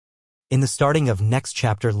In the starting of next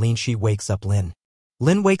chapter, Linshi wakes up Lin.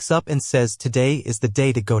 Lin wakes up and says today is the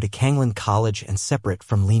day to go to Kanglin College and separate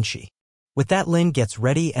from Linshi. With that, Lin gets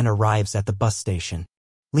ready and arrives at the bus station.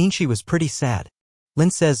 Linshi was pretty sad.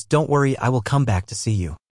 Lin says, "Don't worry, I will come back to see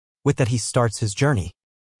you." With that, he starts his journey.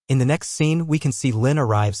 In the next scene, we can see Lin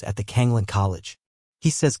arrives at the Kanglin College. He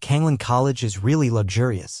says Kanglin College is really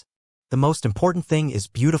luxurious. The most important thing is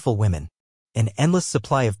beautiful women. An endless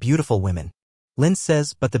supply of beautiful women. Lin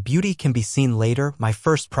says, but the beauty can be seen later. My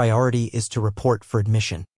first priority is to report for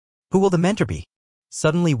admission. Who will the mentor be?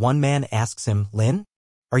 Suddenly one man asks him, Lin?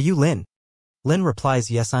 Are you Lin? Lin replies,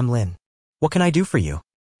 yes, I'm Lin. What can I do for you?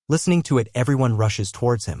 Listening to it, everyone rushes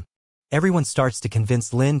towards him. Everyone starts to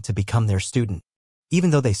convince Lin to become their student, even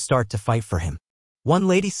though they start to fight for him. One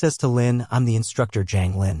lady says to Lin, I'm the instructor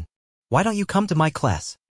Zhang Lin. Why don't you come to my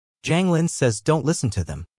class? Zhang Lin says, don't listen to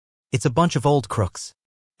them. It's a bunch of old crooks.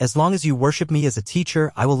 As long as you worship me as a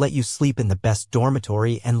teacher, I will let you sleep in the best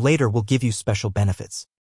dormitory and later will give you special benefits.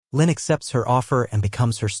 Lin accepts her offer and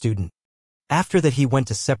becomes her student. After that, he went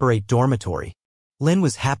to separate dormitory. Lin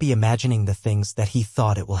was happy imagining the things that he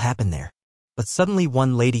thought it will happen there. But suddenly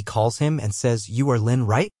one lady calls him and says, you are Lin,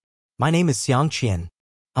 right? My name is Xiang Qian.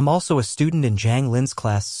 I'm also a student in Zhang Lin's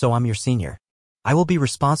class, so I'm your senior. I will be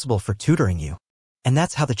responsible for tutoring you. And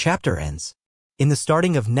that's how the chapter ends. In the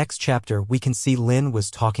starting of next chapter, we can see Lin was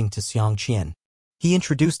talking to Xiang Qian. He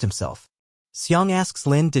introduced himself. Xiang asks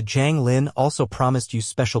Lin, did Zhang Lin also promised you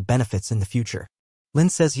special benefits in the future? Lin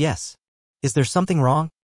says yes. Is there something wrong?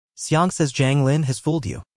 Xiang says Zhang Lin has fooled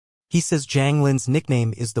you. He says Zhang Lin's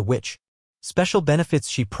nickname is the witch. Special benefits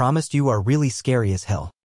she promised you are really scary as hell.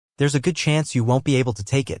 There's a good chance you won't be able to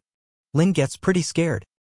take it. Lin gets pretty scared.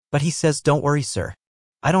 But he says, don't worry, sir.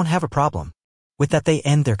 I don't have a problem. With that, they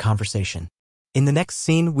end their conversation. In the next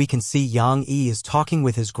scene, we can see Yang Yi is talking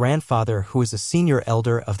with his grandfather, who is a senior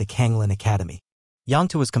elder of the Kanglin Academy. Yang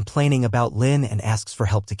Tu is complaining about Lin and asks for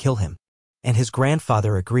help to kill him. And his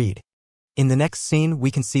grandfather agreed. In the next scene,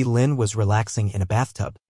 we can see Lin was relaxing in a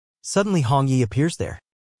bathtub. Suddenly Hong Yi appears there.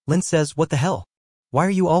 Lin says, what the hell? Why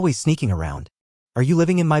are you always sneaking around? Are you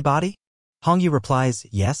living in my body? Hong Yi replies,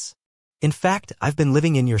 yes. In fact, I've been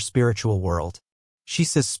living in your spiritual world. She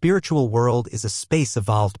says spiritual world is a space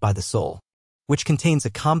evolved by the soul, which contains a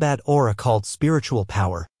combat aura called spiritual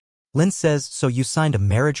power. Lin says, so you signed a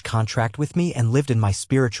marriage contract with me and lived in my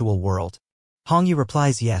spiritual world? Hong Yi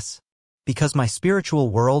replies, yes. Because my spiritual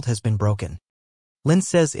world has been broken. Lin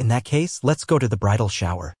says, in that case, let's go to the bridal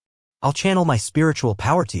shower. I'll channel my spiritual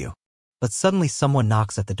power to you. But suddenly someone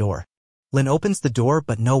knocks at the door. Lin opens the door,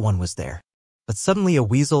 but no one was there. But suddenly a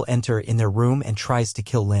weasel enters in their room and tries to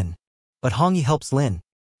kill Lin. But Hong Yi helps Lin.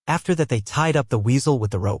 After that, they tied up the weasel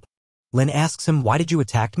with the rope. Lin asks him, why did you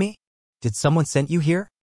attack me? Did someone send you here?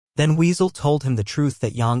 Then Weasel told him the truth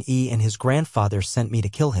that Yang Yi and his grandfather sent me to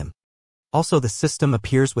kill him. Also, the system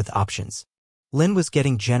appears with options. Lin was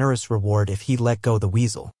getting generous reward if he let go the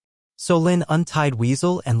weasel. So Lin untied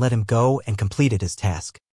Weasel and let him go and completed his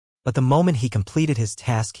task. But the moment he completed his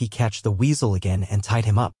task, he catch the weasel again and tied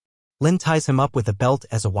him up. Lin ties him up with a belt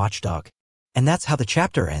as a watchdog. And that's how the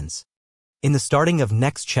chapter ends. In the starting of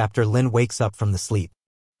next chapter, Lin wakes up from the sleep.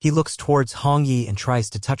 He looks towards Hong Yi and tries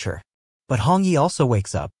to touch her. But Hong Yi also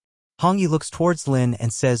wakes up. Hong Yi looks towards Lin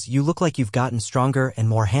and says, you look like you've gotten stronger and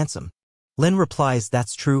more handsome. Lin replies,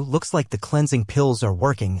 that's true, looks like the cleansing pills are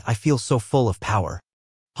working, I feel so full of power.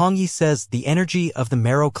 Hong Yi says, the energy of the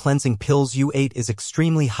marrow cleansing pills you ate is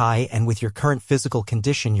extremely high, and with your current physical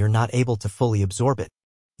condition you're not able to fully absorb it.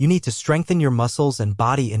 You need to strengthen your muscles and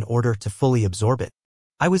body in order to fully absorb it.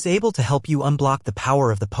 I was able to help you unblock the power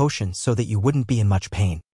of the potion so that you wouldn't be in much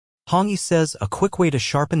pain. Hong Yi says, a quick way to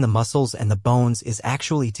sharpen the muscles and the bones is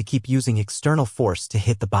actually to keep using external force to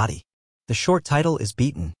hit the body. The short title is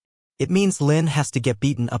beaten. It means Lin has to get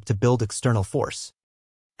beaten up to build external force.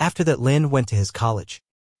 After that, Lin went to his college.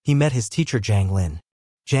 He met his teacher Zhang Lin.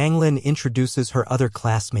 Zhang Lin introduces her other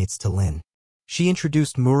classmates to Lin. She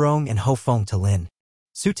introduced Murong and Ho Feng to Lin.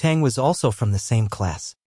 Su Tang was also from the same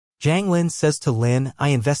class. Zhang Lin says to Lin, I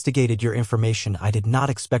investigated your information. I did not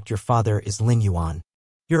expect your father is Lin Yuan.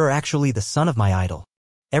 You're actually the son of my idol.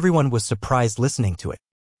 Everyone was surprised listening to it.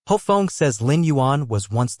 Ho Feng says Lin Yuan was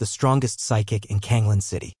once the strongest psychic in Kanglin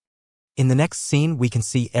City. In the next scene, we can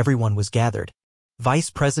see everyone was gathered. Vice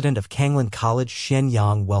President of Kanglin College Shen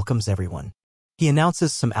Yang welcomes everyone. He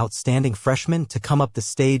announces some outstanding freshmen to come up the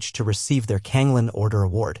stage to receive their Kanglin Order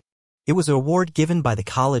Award. It was an award given by the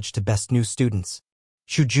college to best new students.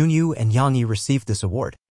 Xu Junyu and Yang Yi received this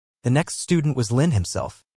award. The next student was Lin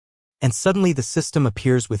himself. And suddenly the system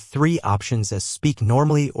appears with 3 options as speak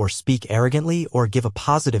normally or speak arrogantly or give a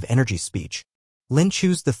positive energy speech. Lin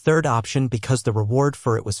chose the third option because the reward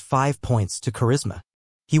for it was 5 points to charisma.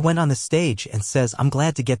 He went on the stage and says, "I'm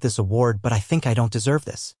glad to get this award, but I think I don't deserve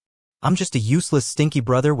this. I'm just a useless stinky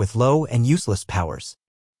brother with low and useless powers.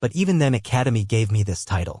 But even then Academy gave me this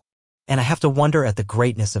title. And I have to wonder at the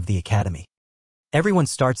greatness of the Academy." Everyone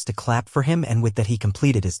starts to clap for him, and with that he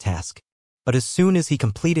completed his task. But as soon as he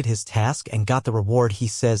completed his task and got the reward, he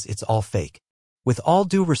says it's all fake. With all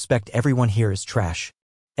due respect, everyone here is trash.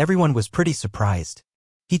 Everyone was pretty surprised.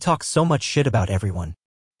 He talks so much shit about everyone.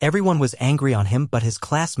 Everyone was angry on him, but his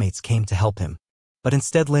classmates came to help him. But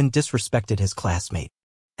instead Lin disrespected his classmate.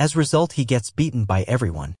 As a result, he gets beaten by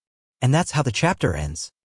everyone. And that's how the chapter ends.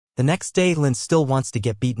 The next day Lin still wants to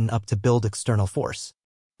get beaten up to build external force.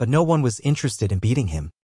 But no one was interested in beating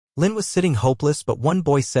him. Lin was sitting hopeless, but one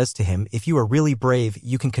boy says to him, "If you are really brave,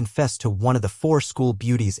 you can confess to one of the 4 school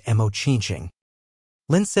beauties, Mo Qingqing."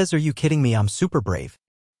 Lin says, "Are you kidding me? I'm super brave."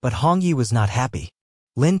 But Hong Yi was not happy.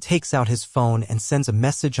 Lin takes out his phone and sends a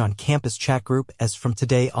message on campus chat group as from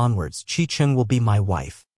today onwards, Qi will be my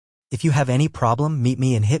wife. If you have any problem, meet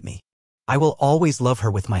me and hit me. I will always love her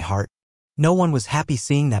with my heart. No one was happy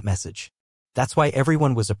seeing that message. That's why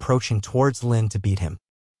everyone was approaching towards Lin to beat him.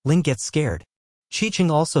 Lin gets scared. Qi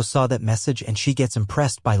also saw that message and she gets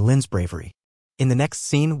impressed by Lin's bravery. In the next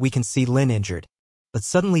scene, we can see Lin injured. But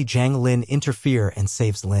suddenly Zhang Lin interferes and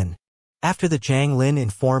saves Lin. After that, Zhang Lin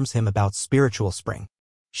informs him about spiritual spring.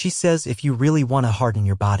 She says, "If you really want to harden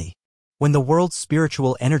your body." When the world's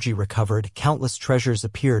spiritual energy recovered, countless treasures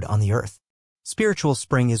appeared on the earth. Spiritual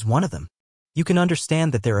spring is one of them. You can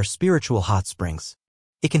understand that there are spiritual hot springs.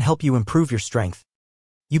 It can help you improve your strength.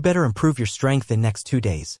 You better improve your strength in next 2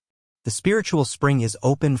 days. The spiritual spring is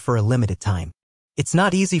open for a limited time. It's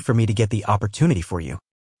not easy for me to get the opportunity for you.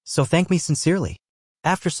 So thank me sincerely.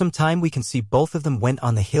 After some time we can see both of them went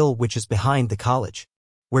on the hill which is behind the college,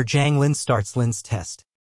 where Zhang Lin starts Lin's test.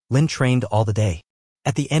 Lin trained all the day.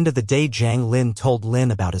 At the end of the day, Zhang Lin told Lin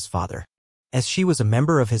about his father. As she was a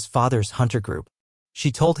member of his father's hunter group,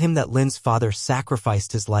 she told him that Lin's father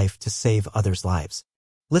sacrificed his life to save others' lives.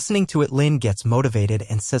 Listening to it, Lin gets motivated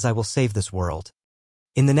and says, "I will save this world."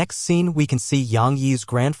 In the next scene, we can see Yang Yi's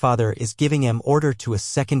grandfather is giving an order to a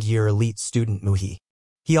second-year elite student, Muhi.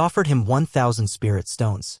 He offered him 1,000 spirit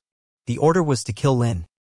stones. The order was to kill Lin.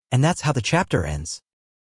 And that's how the chapter ends.